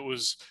her that it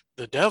was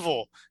the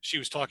devil she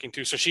was talking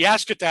to. So she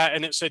asked it that,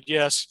 and it said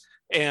yes,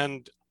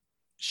 and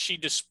she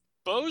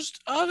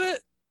disposed of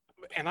it.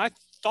 And I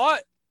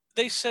thought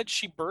they said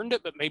she burned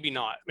it, but maybe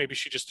not. Maybe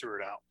she just threw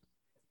it out.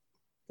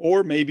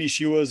 Or maybe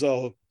she was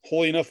a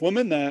holy enough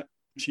woman that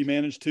she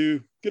managed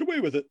to get away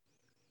with it.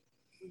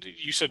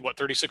 You said what,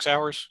 36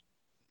 hours?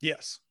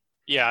 Yes.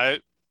 Yeah,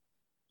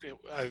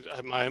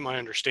 my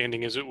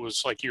understanding is it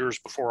was like years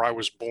before I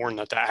was born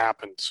that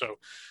happened. So,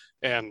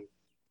 and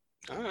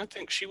I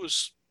think she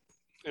was,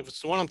 if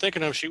it's the one I'm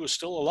thinking of, she was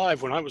still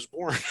alive when I was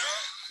born.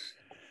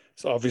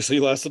 So obviously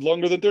lasted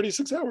longer than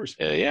 36 hours.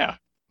 Yeah.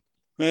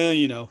 Well,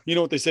 you know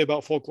what they say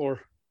about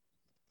folklore.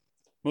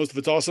 Most of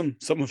it's awesome.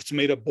 Some of it's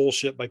made up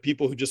bullshit by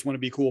people who just want to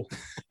be cool.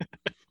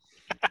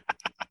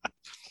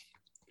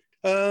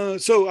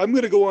 So I'm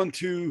going to go on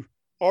to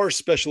our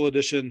special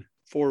edition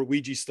for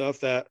Ouija stuff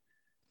that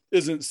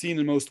isn't seen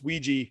in most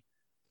Ouija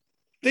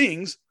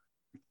things.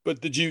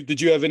 But did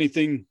you have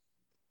anything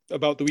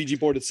about the Ouija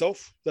board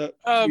itself that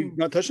you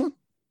not touched on?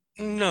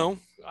 No,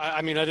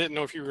 I mean, I didn't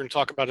know if you were going to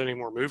talk about any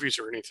more movies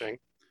or anything.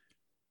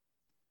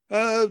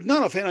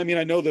 Not a fan. I mean,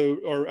 I know there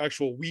are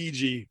actual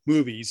Ouija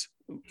movies.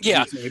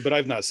 Yeah, recently, but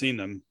I've not seen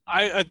them.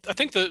 I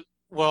think that.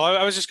 Well,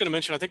 I was just going to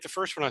mention. I think the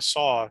first one I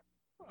saw.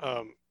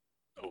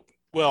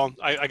 Well,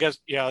 I guess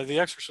yeah, The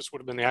Exorcist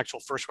would have been the actual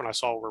first one I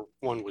saw where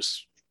one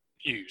was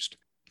used,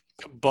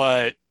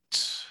 but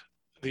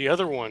the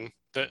other one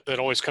that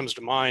always comes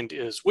to mind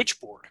is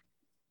Witchboard,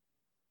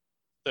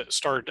 that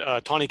starred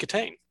Tawny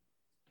Katane.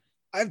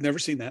 I've never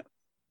seen that.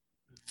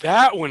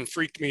 That one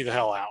freaked me the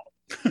hell out.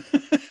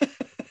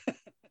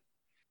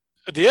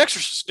 The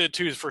Exorcist did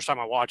too the first time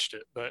I watched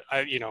it, but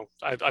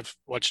I've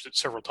watched it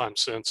several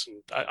times since,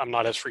 and I'm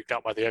not as freaked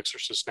out by The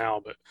Exorcist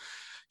now. But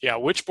yeah,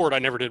 Witchboard I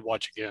never did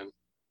watch again.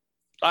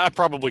 I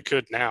probably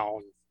could now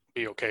and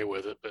be okay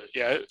with it, but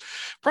yeah, it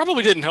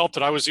probably didn't help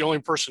that I was the only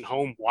person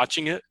home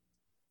watching it.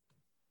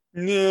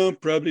 No,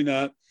 probably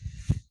not.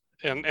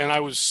 And I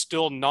was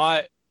still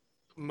not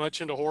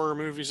much into horror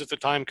movies at the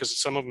time because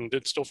some of them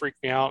did still freak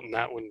me out, and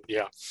that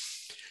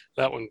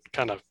one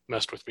kind of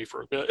messed with me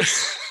for a bit.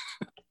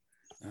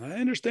 I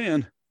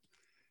understand.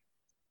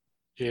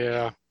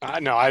 Yeah, I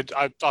know. I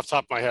off the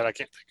top of my head, I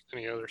can't think of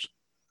any others.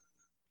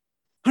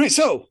 All right,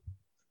 so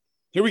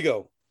here we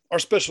go. Our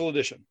special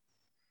edition.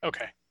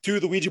 Okay. To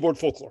the Ouija board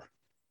folklore.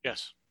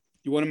 Yes.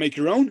 You want to make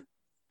your own?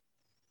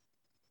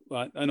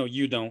 Well, I know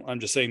you don't. I'm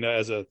just saying that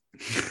as a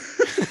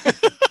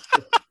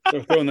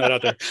throwing that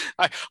out there.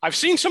 I've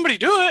seen somebody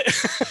do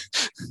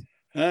it.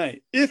 All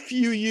right. If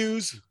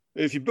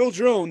you build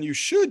your own, you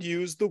should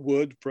use the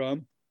wood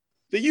from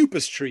the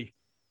Upas tree.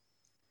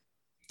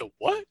 The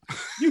what?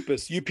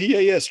 Upas,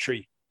 UPAS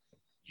tree.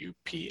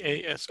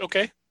 UPAS.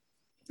 Okay.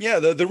 Yeah,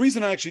 the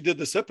reason I actually did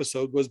this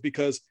episode was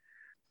because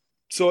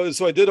so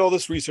I did all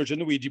this research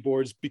into Ouija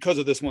boards because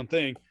of this one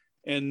thing,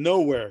 and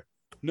nowhere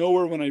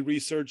when I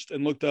researched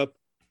and looked up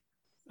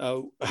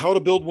how to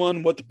build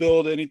one, what to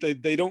build,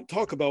 anything, they don't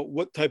talk about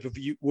what type of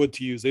wood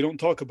to use. They don't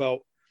talk about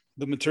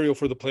the material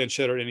for the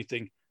planchette or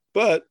anything.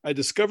 But I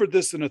discovered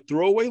this in a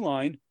throwaway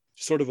line,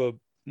 sort of a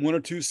one or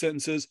two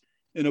sentences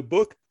in a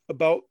book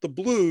about the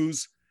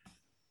blues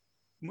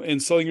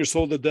and selling your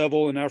soul to the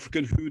devil and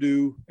African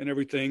hoodoo and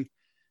everything,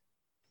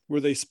 where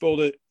they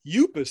spelled it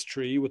Upas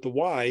tree with the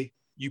Y,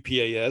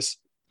 UPAS,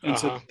 and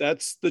said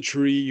that's the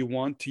tree you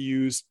want to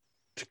use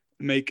to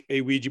make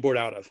a Ouija board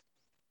out of.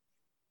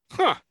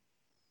 Huh.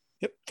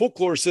 Yep.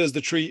 Folklore says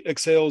the tree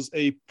exhales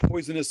a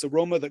poisonous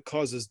aroma that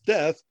causes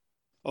death,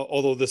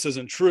 although this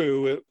isn't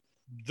true.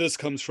 This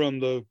comes from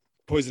the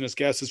poisonous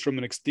gases from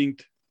an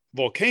extinct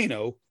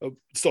volcano,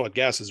 still had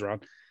gases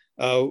around,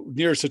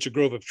 near such a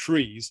grove of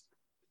trees.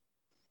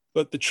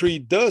 But the tree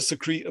does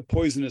secrete a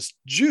poisonous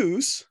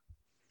juice.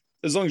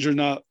 As long as you're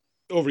not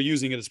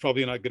overusing it, it's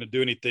probably not going to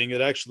do anything.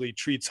 It actually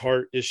treats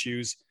heart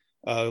issues.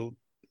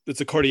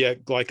 It's a cardiac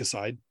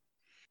glycoside.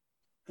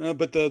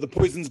 But the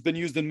poison's been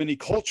used in many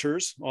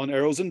cultures on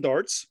arrows and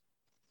darts.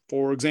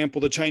 For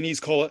example, the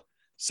Chinese call it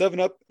 7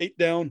 up, 8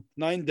 down,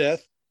 9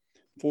 death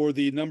for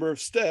the number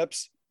of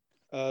steps.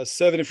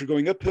 7 if you're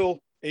going uphill,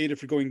 8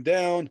 if you're going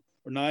down,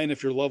 or 9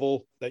 if you're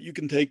level that you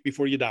can take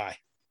before you die.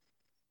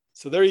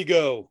 So there you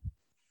go.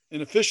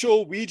 An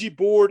official Ouija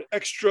board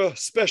extra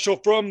special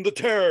from the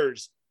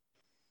Terrors.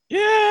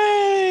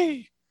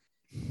 Yay!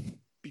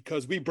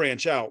 Because we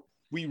branch out.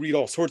 We read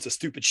all sorts of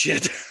stupid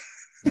shit.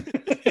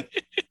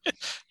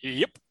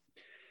 Yep.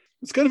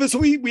 It's kind of so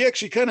we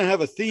actually kind of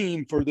have a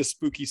theme for this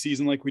spooky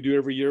season like we do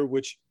every year,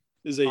 which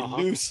is a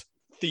loose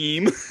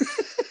theme.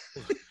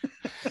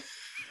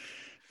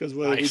 Because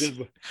what we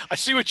did. I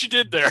see what you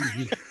did there.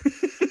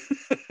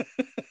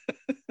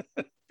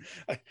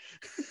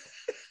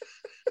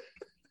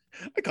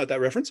 I caught that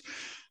reference.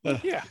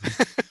 Yeah.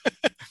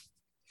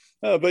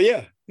 But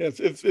yeah,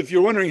 if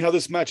you're wondering how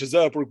this matches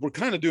up, we're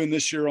kind of doing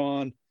this year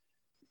on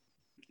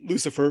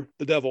Lucifer,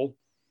 the devil.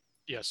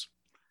 Yes.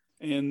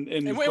 And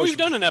we've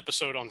done an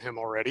episode on him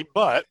already,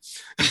 but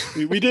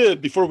we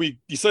did before we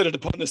decided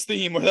upon this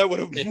theme, where that would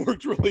have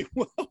worked really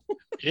well.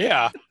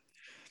 Yeah.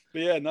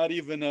 But yeah, not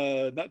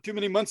too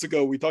many months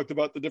ago, we talked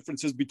about the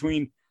differences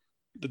between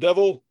the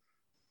devil,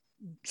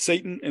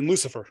 Satan, and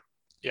Lucifer.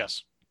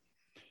 Yes.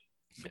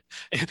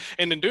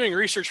 And in doing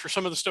research for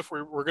some of the stuff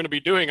we're going to be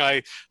doing,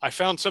 I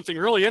found something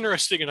really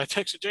interesting, and I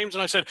texted James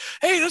and I said,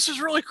 "Hey, this is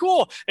really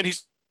cool." And he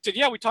said,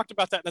 "Yeah, we talked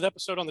about that in that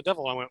episode on the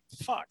devil." I went,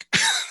 "Fuck."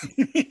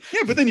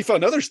 Yeah, but then you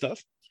found other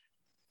stuff.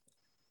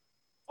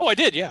 Oh, I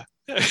did, yeah.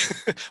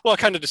 Well, I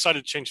kind of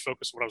decided to change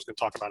focus of what I was going to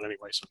talk about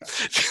anyway. So.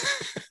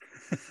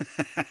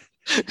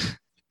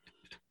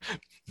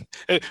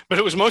 But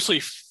it was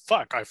mostly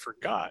fuck. I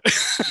forgot.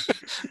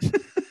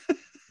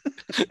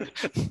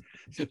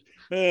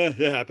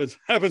 It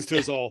happens to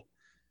us all.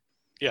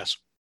 Yes.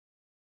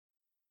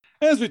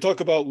 As we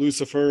talk about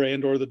Lucifer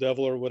and or the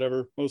devil or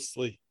whatever,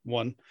 mostly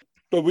one.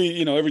 But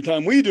we, every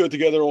time we do it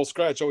together, Old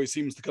Scratch always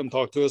seems to come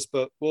talk to us.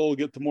 But we'll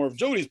get to more of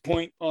Jody's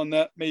point on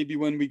that maybe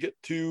when we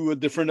get to a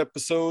different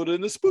episode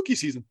in the spooky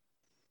season.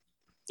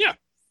 Yeah.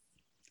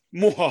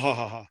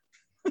 Mwahaha.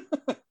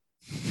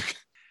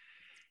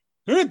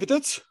 All right, but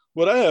that's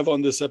what I have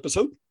on this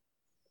episode.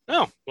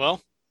 Oh,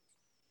 well,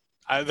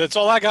 that's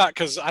all I got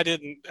because I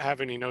didn't have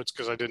any notes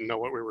because I didn't know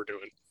what we were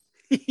doing.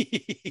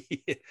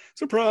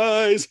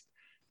 Surprise.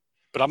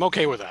 But I'm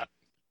okay with that.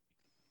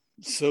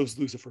 So's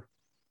Lucifer.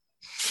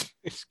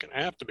 It's going to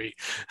have to be.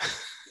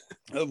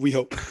 We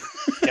hope.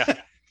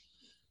 Yeah.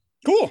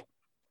 Cool.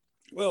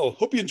 Well,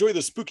 hope you enjoy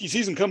the spooky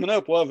season coming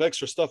up. We'll have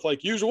extra stuff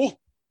like usual.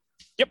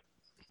 Yep.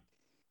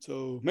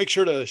 So make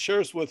sure to share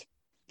us with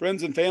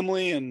friends and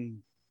family and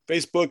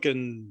Facebook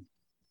and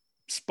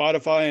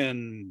Spotify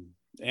and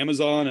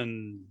Amazon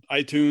and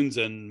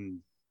iTunes and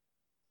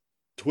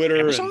Twitter.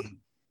 Amazon? And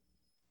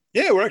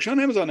yeah, we're actually on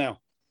Amazon now.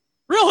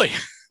 Really?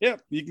 Yeah,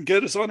 you can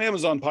get us on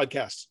Amazon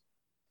podcasts.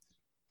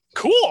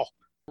 Cool.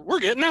 We're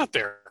getting out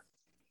there.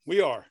 We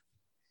are.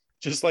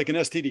 Just like an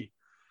STD.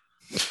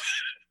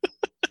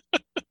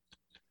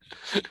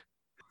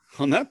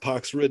 On that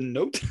pox-ridden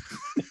note,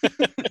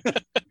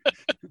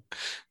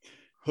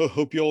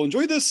 hope you all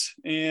enjoyed this.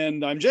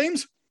 And I'm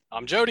James.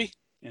 I'm Jody.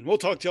 And we'll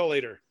talk to y'all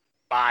later.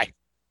 Bye.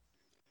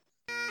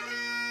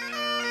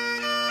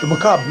 The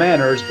Macabre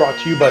Manor is brought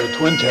to you by the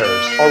Twin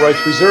Terrors. All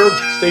rights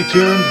reserved. Stay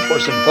tuned for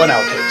some fun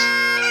outtakes.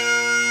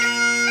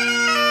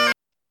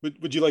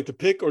 Would you like to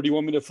pick, or do you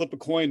want me to flip a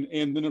coin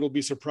and then it'll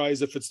be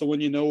surprise if it's the one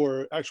you know,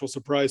 or actual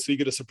surprise, so you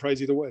get a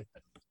surprise either way?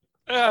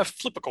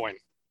 Flip a coin.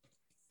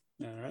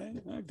 All right.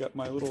 I got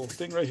my little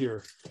thing right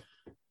here.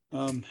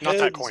 Not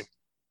that coin.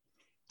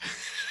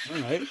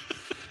 All right.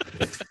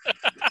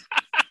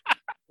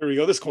 There we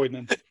go. This coin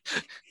then.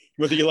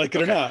 Whether you like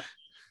it or not.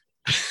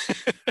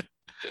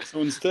 So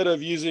instead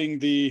of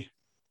using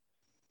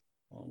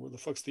where the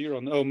fuck's the year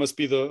on? Oh, it must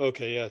be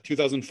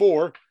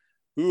 2004.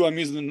 Ooh, I'm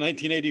using the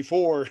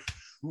 1984.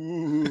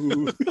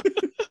 Ooh.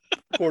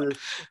 Quarter.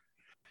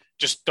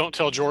 Just don't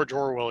tell George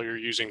Orwell you're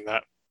using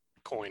that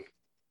coin.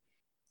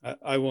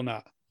 I will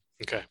not.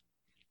 Okay.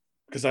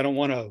 Because I don't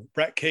want a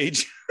rat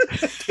cage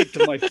taped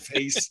to my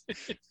face.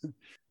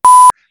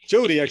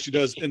 Jody actually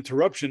does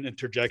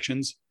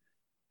interjections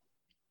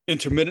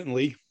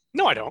intermittently.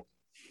 No, I don't.